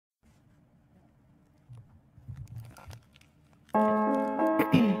Vacants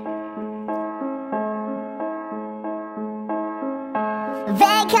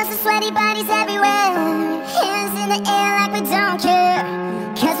and sweaty bodies everywhere, hands in the air like we don't care.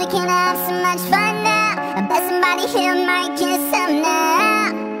 Cause we can have so much fun now. I bet somebody here might get some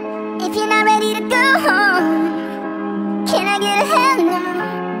now. If you're not ready to go home, can I get a hell no?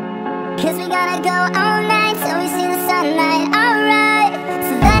 Cause we gotta go all night till we see the sunlight, alright.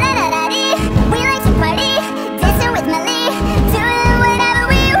 So la-da-da-da-dee, we like to party, dancing with Melly, doing whatever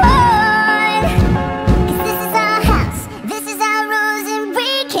we want. Cause this is our house, this is our rules, and we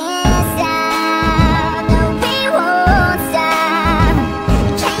can't stop, no we won't stop.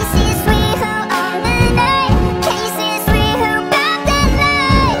 Can you see us, we who own the night? Can you see us, we who got that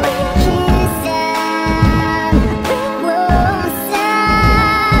light? We can't stop, we won't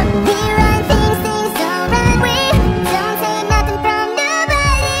stop. We run things, things don't run, we don't take nothing from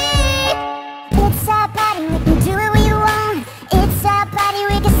nobody. It's our party, we can do what we want. It's our party,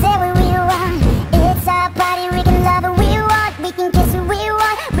 we can say what we want. It's our party, we can love what we want. We can kiss who we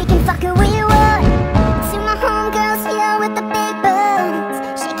want, we can fuck who we want. To my homegirls here with the big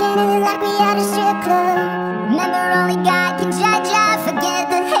butts, shaking it like we at a strip club. Remember, only God can judge ya. Forget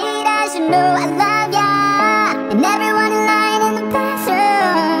the haters, you know I love ya. And everyone in line in the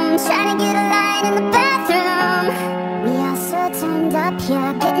bathroom, trying to get a line in the bathroom. We are so turned up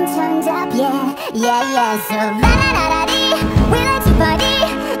here, getting turned up, yeah, yeah, yeah. So la-da-da-da-dee, we like to party,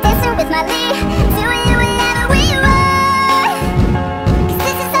 dancing with my Lee, doing whatever we want. Cause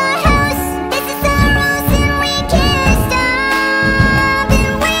this is our house, this is our rules, and we can't stop,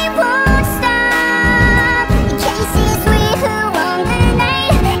 and we won't stop. Can you see us, we who own the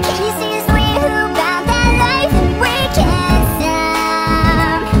night? Can you see us, we who got that life? And we can't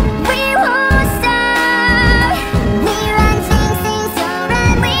stop, we won't stop. We run things, things don't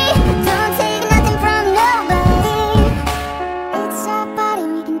run, we don't take nothing from nobody. It's our party,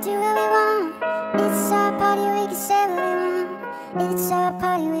 we can do what we want. It's our party, we can say what we want. It's our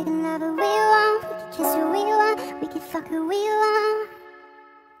party, we can love what we want. We can kiss who we want, we can fuck who we want.